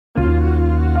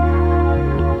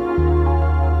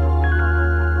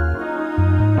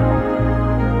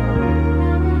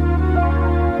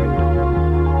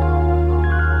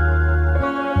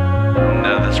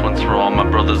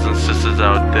brothers and sisters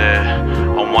out there,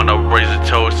 I wanna raise a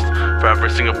toast for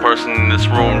every single person in this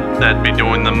room that'd be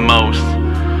doing the most.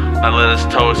 Now let us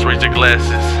toast, raise your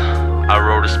glasses. I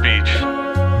wrote a speech.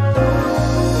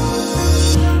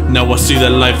 Now I see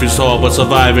that life is hard, but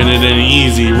surviving it ain't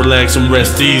easy. Relax and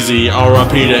rest easy,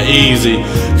 R.I.P. to easy.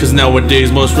 Cause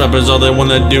nowadays most rappers, all they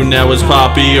wanna do now is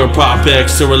pop E or pop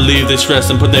X to relieve their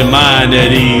stress and put their mind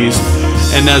at ease.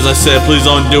 And as I said, please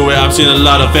don't do it. I've seen a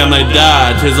lot of family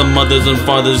die. Tears of mothers and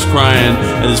fathers crying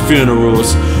at his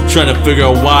funerals, trying to figure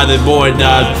out why their boy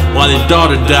died, why their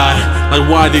daughter died, like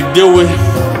why they do it.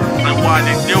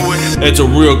 It's a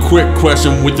real quick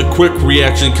question with a quick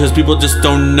reaction, cause people just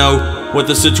don't know what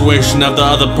the situation of the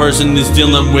other person is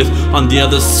dealing with on the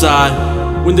other side.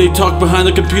 When they talk behind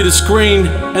the computer screen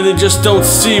and they just don't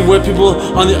see what people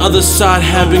on the other side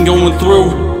have been going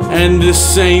through. And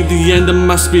this ain't the end of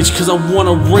my speech, cause I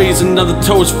wanna raise another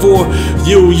toast for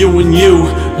you, you and you.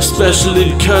 Especially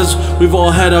because we've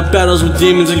all had our battles with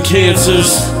demons and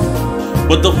cancers.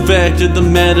 But the fact of the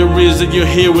matter is that you're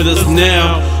here with us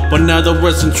now. But now the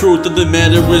rest and truth of the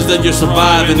matter is that you're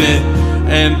surviving it.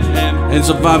 And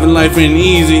surviving life ain't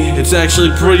easy, it's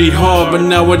actually pretty hard. But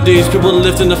nowadays people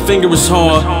lifting a finger is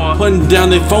hard, putting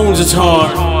down their phones is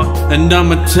hard. And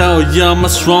I'ma tell ya I'm a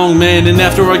strong man, and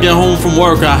after I get home from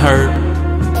work I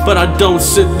hurt. But I don't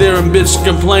sit there and bitch and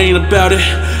complain about it.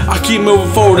 I keep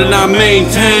moving forward and I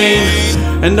maintain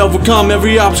and overcome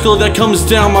every obstacle that comes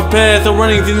down my path or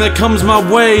anything that comes my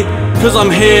way. Cause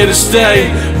I'm here to stay,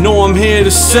 no I'm here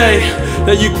to say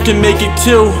that you can make it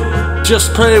too.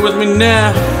 Just pray with me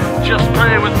now. Just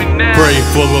pray with me now. Pray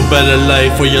for a better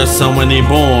life for your son when he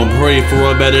born. Pray for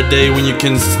a better day when you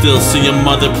can still see your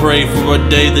mother. Pray for a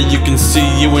day that you can see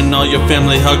you and all your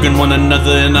family hugging one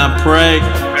another. And I pray,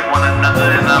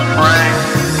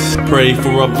 pray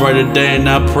for a brighter day, and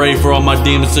I pray for all my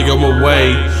demons to go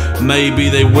away. Maybe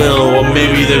they will or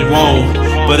maybe they won't,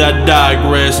 but I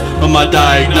digress. But my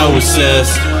diagnosis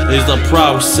is the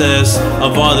process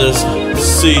of others.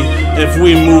 See, if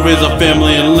we move as a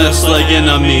family and less like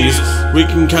enemies, we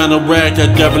can counteract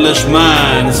our devilish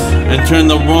minds and turn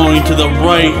the wrong to the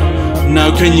right.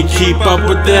 Now can you keep up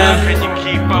with that?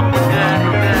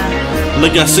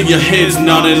 Like I see your heads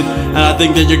nodding, and I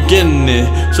think that you're getting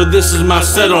it. So this is my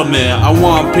settlement. I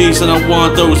want peace, and I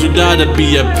want those who died to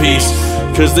be at peace.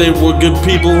 Cause they were good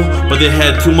people, but they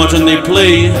had too much on their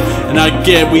plate. And I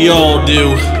get we all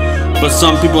do, but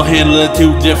some people handle it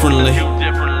too differently.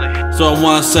 So I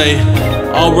wanna say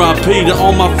R.I.P. to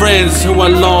all my friends who I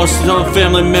lost, to all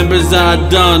family members that I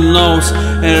done lost.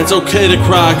 And it's okay to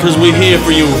cry, cause we're here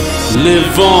for you.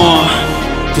 Live on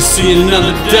to see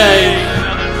another day,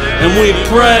 and we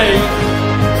pray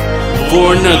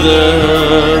for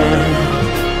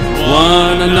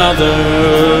one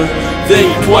another.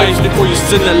 Think twice before you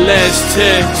send the last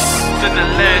text. Send the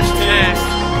last text.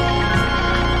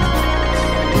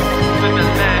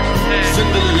 Send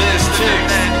the last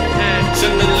text.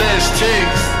 Send the last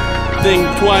text. Think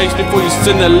twice before you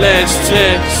send the last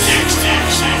text.